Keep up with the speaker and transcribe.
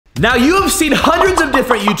Now, you have seen hundreds of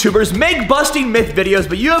different YouTubers make busting myth videos,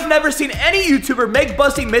 but you have never seen any YouTuber make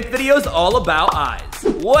busting myth videos all about eyes.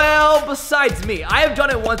 Well, besides me, I have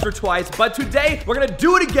done it once or twice, but today we're gonna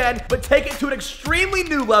do it again, but take it to an extremely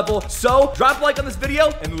new level. So drop a like on this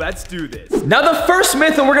video and let's do this. Now, the first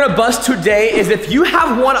myth that we're gonna bust today is if you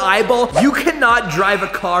have one eyeball, you cannot drive a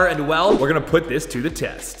car. And well, we're gonna put this to the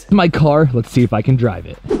test. My car, let's see if I can drive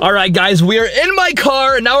it. All right, guys, we are in my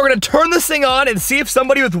car, and now we're gonna turn this thing on and see if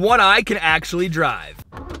somebody with one eye can actually drive.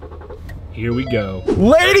 Here we go.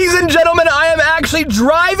 Ladies and gentlemen, I am actually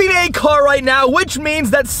driving a car right now, which means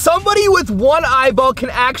that somebody with one eyeball can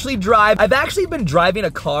actually drive. I've actually been driving a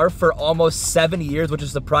car for almost 7 years, which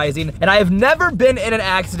is surprising, and I have never been in an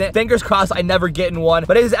accident. Fingers crossed I never get in one,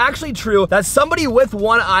 but it is actually true that somebody with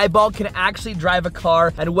one eyeball can actually drive a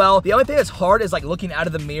car. And well, the only thing that's hard is like looking out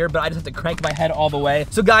of the mirror, but I just have to crank my head all the way.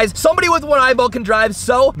 So guys, somebody with one eyeball can drive,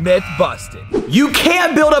 so myth busted. You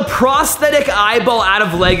can't build a prosthetic eyeball out of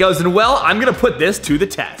Legos, and well, I'm gonna put this to the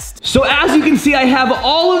test. So as you can see, I have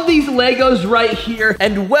all of these Legos right here,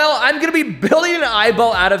 and well, I'm gonna be building an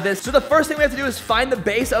eyeball out of this. So the first thing we have to do is find the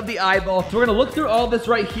base of the eyeball. So we're gonna look through all this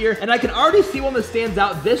right here, and I can already see one that stands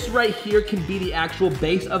out. This right here can be the actual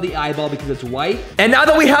base of the eyeball because it's white. And now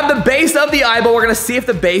that we have the base of the eyeball, we're gonna see if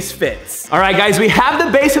the base fits. All right, guys, we have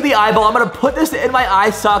the base of the eyeball. I'm gonna put this in my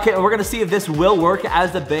eye socket, and we're gonna see if this will work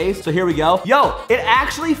as the base. So here we go. Yo, it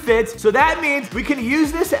actually fits. So that means we can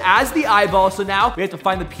use this as the eyeball. So now we have to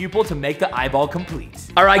find the pupil to make the eyeball complete.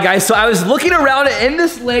 All right, guys, so I was looking around in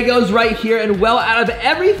this Legos right here, and well, out of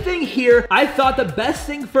everything here, I thought the best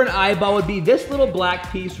thing for an eyeball would be this little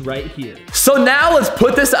black piece right here. So now let's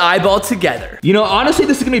put this eyeball together. You know, honestly,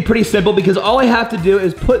 this is gonna be pretty simple because all I have to do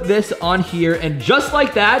is put this on here, and just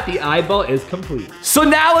like that, the eyeball is complete. So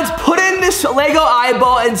now let's put in this Lego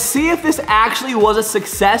eyeball and see if this actually was a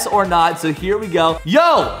success or not. So here we go.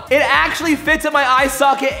 Yo, it actually fits in my eye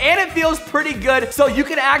socket, and it feels pretty good. So you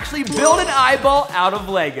can actually build an eyeball out of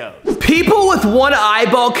Legos. People with one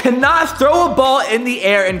eyeball cannot throw a ball in the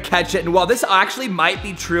air and catch it. And while this actually might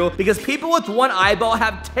be true because people with one eyeball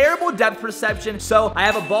have terrible depth perception. So I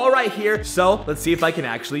have a ball right here. So let's see if I can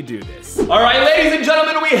actually do this. All right, ladies and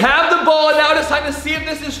gentlemen, we have the ball, and now it's time to see if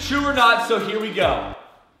this is true or not. So here we go.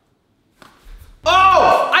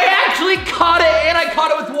 Oh, I actually caught it, and I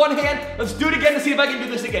caught it with one hand. Let's do it again to see if I can do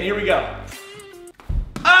this again. Here we go.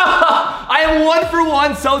 Ah, I am 1 for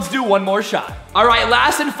 1, so let's do one more shot. All right,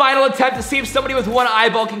 last and final attempt to see if somebody with one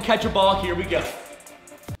eyeball can catch a ball. Here we go.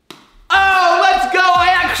 Oh, let's go. I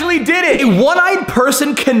actually did it. A one-eyed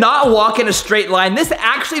person cannot walk in a straight line. This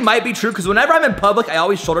actually might be true because whenever I'm in public, I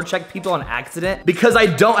always shoulder check people on accident because I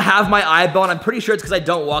don't have my eyeball, and I'm pretty sure it's because I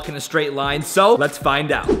don't walk in a straight line. So let's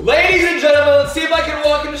find out. Ladies and gentlemen, let's see if I can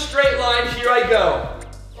walk in a straight line. Here I go.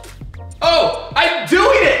 Oh, I'm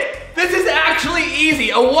doing it. This is actually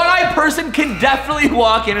easy. A one-eyed person can definitely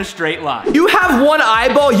walk in a straight line. You have one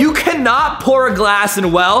eyeball, you cannot pour a glass,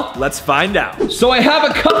 and well, let's find out. So I have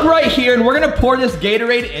a cup right here, and we're gonna pour this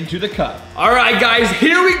Gatorade into the cup. All right, guys,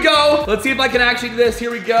 here we go. Let's see if I can actually do this. Here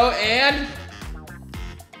we go, and...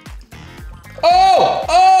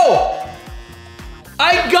 Oh!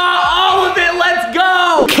 I got all of it, let's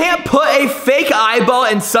go! Can't put a fake eyeball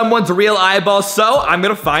in someone's real eyeball, so I'm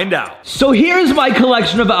gonna find out. So here's my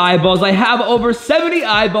collection of eyeballs. I have over 70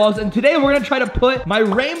 eyeballs, and today we're gonna try to put my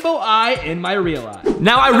rainbow eye in my real eye.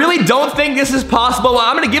 Now, I really don't think this is possible, but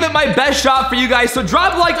I'm gonna give it my best shot for you guys, so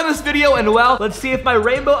drop a like on this video, and well, let's see if my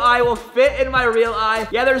rainbow eye will fit in my real eye.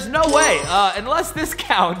 Yeah, there's no way, unless this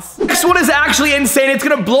counts. Next one is actually insane. It's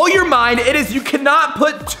gonna blow your mind. It is, you cannot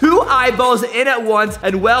put 2 eyeballs in at once.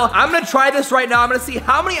 And well, I'm gonna try this right now. I'm gonna see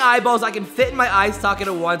how many eyeballs I can fit in my eye socket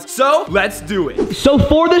at once. So let's do it. So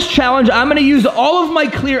for this challenge, I'm gonna use all of my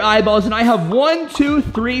clear eyeballs, and I have 1, 2,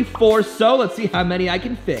 3, 4. So let's see how many I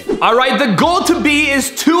can fit. All right, the goal to be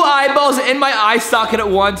is 2 eyeballs in my eye socket at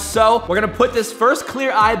once. So we're gonna put this first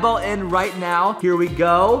clear eyeball in right now. Here we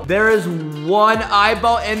go. There is 1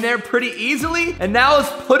 eyeball in there pretty easily. And now let's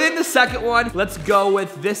put in the second one. Let's go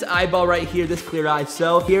with this eyeball right here, this clear eye.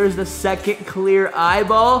 So here's the second clear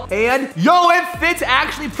eyeball, and yo, it fits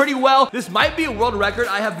actually pretty well. This might be a world record,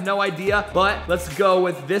 I have no idea, but let's go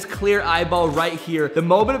with this clear eyeball right here. The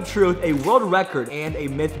moment of truth, a world record and a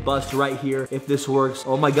myth bust right here if this works.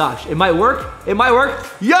 Oh my gosh, it might work. It might work.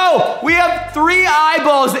 Yo, we have 3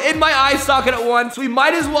 eyeballs in my eye socket at once. We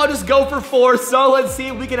might as well just go for 4. So let's see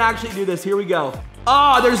if we can actually do this. Here we go.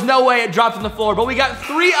 Oh, there's no way it dropped on the floor, but we got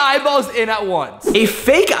 3 eyeballs in at once. A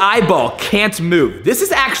fake eyeball can't move. This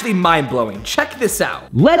is actually mind-blowing. Check this out.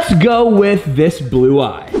 Let's go with this blue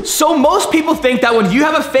eye. So most people think that when you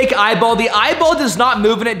have a fake eyeball, the eyeball does not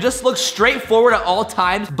move and it just looks straight forward at all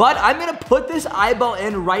times. But I'm gonna put this eyeball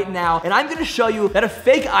in right now, and I'm gonna show you that a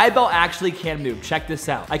fake eyeball actually can move. Check this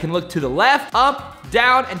out. I can look to the left, up,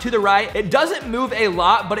 down, and to the right. It doesn't move a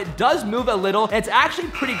lot, but it does move a little, and it's actually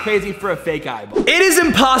pretty crazy for a fake eyeball. It is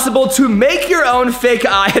impossible to make your own fake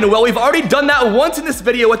eye, and well, we've already done that once in this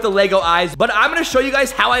video with the Lego eyes, but I'm gonna show you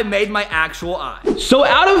guys how I made my actual eye. So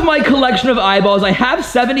out of my collection of eyeballs, I have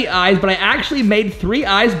 70 eyes, but I actually made 3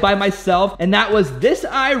 eyes by myself, and that was this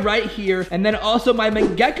eye right here, and then also my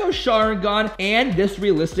Mangekyo Sharingan, and this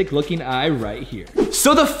realistic looking eye right here.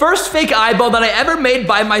 So the first fake eyeball that I ever made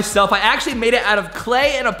by myself, I actually made it out of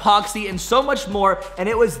clay and epoxy and so much more, and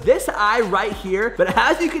it was this eye right here, but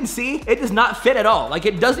as you can see, it does not fit at all. Like,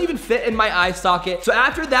 it doesn't even fit in my eye socket. So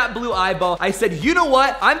after that blue eyeball, I said, you know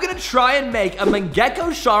what? I'm gonna try and make a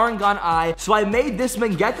Mangekyo Sharingan eye. So I made this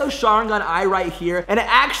Mangekyo Sharingan eye right here, and it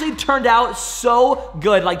actually turned out so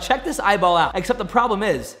good. Like, check this eyeball out. Except the problem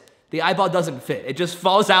is, the eyeball doesn't fit. It just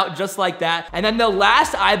falls out just like that. And then the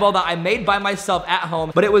last eyeball that I made by myself at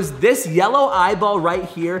home, but it was this yellow eyeball right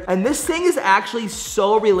here. And this thing is actually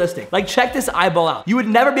so realistic. Like, check this eyeball out. You would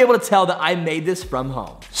never be able to tell that I made this from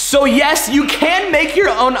home. So yes, you can make your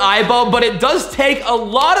own eyeball, but it does take a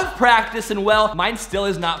lot of practice, and well, mine still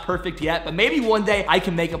is not perfect yet, but maybe one day I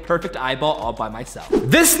can make a perfect eyeball all by myself.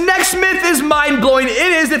 This next myth is mind-blowing.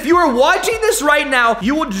 It is, if you are watching this right now,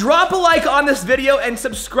 you will drop a like on this video and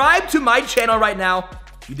subscribe to my channel right now.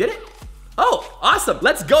 You did it? Oh, awesome.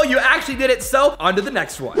 Let's go. You actually did it. So on to the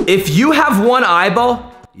next one. If you have one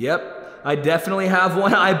eyeball, yep, I definitely have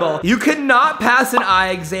one eyeball, you cannot pass an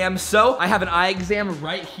eye exam. So I have an eye exam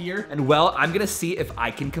right here, and well, I'm gonna see if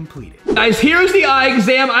I can complete it. Guys, here's the eye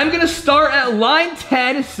exam. I'm gonna start at line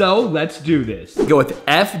 10, so let's do this. Go with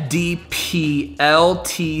FDPLTCE.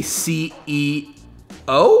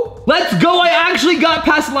 Let's go. I actually got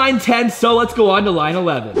past line 10, so let's go on to line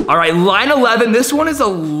 11. All right, line 11. This one is a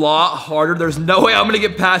lot harder. There's no way I'm gonna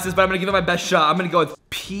get past this, but I'm gonna give it my best shot. I'm gonna go with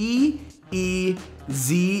PEZOLCFTD.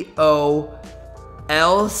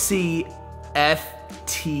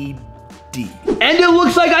 And it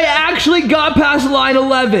looks like I actually got past line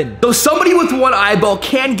 11. So somebody with one eyeball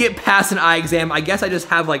can get past an eye exam. I guess I just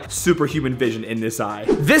have like superhuman vision in this eye.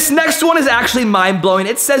 This next one is actually mind-blowing.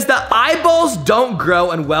 It says that eyeballs don't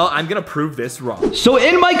grow, and well, I'm gonna prove this wrong. So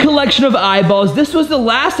in my collection of eyeballs, this was the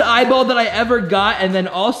last eyeball that I ever got, and then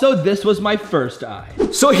also this was my first eye.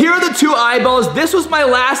 So here are the 2 eyeballs. This was my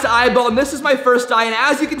last eyeball, and this is my first eye. And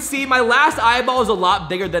as you can see, my last eyeball is a lot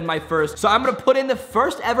bigger than my first. So I'm gonna put in the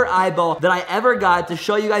first ever eyeball that I ever got to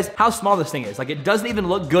show you guys how small this thing is. Like, it doesn't even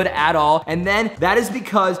look good at all. And then that is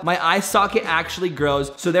because my eye socket actually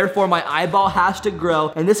grows. So therefore my eyeball has to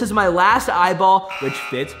grow. And this is my last eyeball, which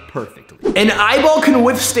fits perfectly. An eyeball can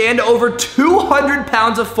withstand over 200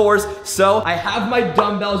 pounds of force. So I have my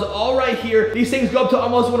dumbbells all right here. These things go up to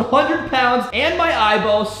almost 100 pounds and my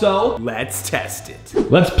eyeball. So let's test it.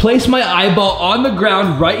 Let's place my eyeball on the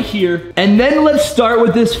ground right here. And then let's start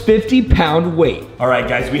with this 50-pound weight. All right,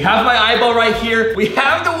 guys, we have my eyeball right here. We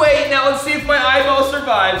have the weight. Now let's see if my eyeball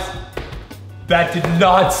survives. That did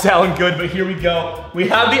not sound good, but here we go. We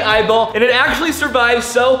have the eyeball, and it actually survives,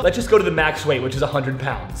 so let's just go to the max weight, which is 100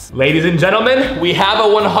 pounds. Ladies and gentlemen, we have a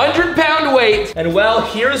 100-pound weight, and well,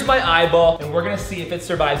 here's my eyeball, and we're gonna see if it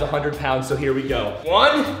survives 100 pounds, so here we go.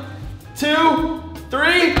 1, 2,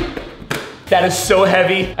 3. That is so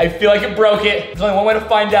heavy. I feel like it broke it. There's only one way to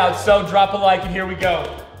find out, so drop a like, and here we go.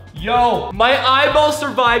 Yo, my eyeball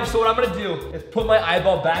survived, so what I'm gonna do is put my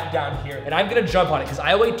eyeball back down here, and I'm gonna jump on it, because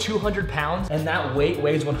I weigh 200 pounds, and that weight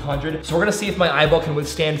weighs 100, so we're gonna see if my eyeball can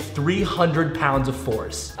withstand 300 pounds of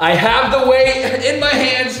force. I have the weight in my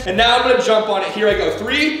hands, and now I'm gonna jump on it. Here I go,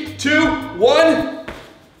 3, 2, 1.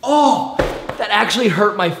 Oh, that actually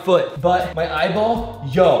hurt my foot, but my eyeball,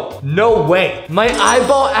 yo, no way. My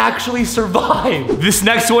eyeball actually survived. This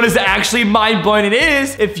next one is actually mind-blowing. It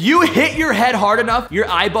is, if you hit your head hard enough, your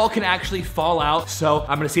eyeball can actually fall out. So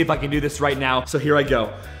I'm gonna see if I can do this right now. So here I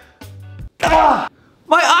go. Ah!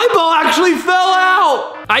 My eyeball actually fell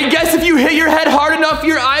out. I guess if you hit your head hard enough,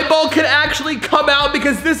 your eyeball can actually come out,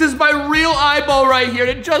 because this is my real eyeball right here,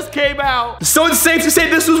 and it just came out. So it's safe to say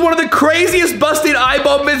this was one of the craziest busted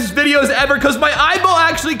eyeball myths videos ever, because my eyeball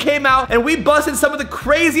actually came out, and we busted some of the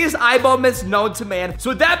craziest eyeball myths known to man. So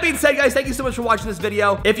with that being said, guys, thank you so much for watching this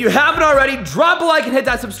video. If you haven't already, drop a like and hit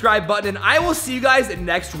that subscribe button, and I will see you guys in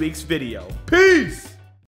next week's video. Peace.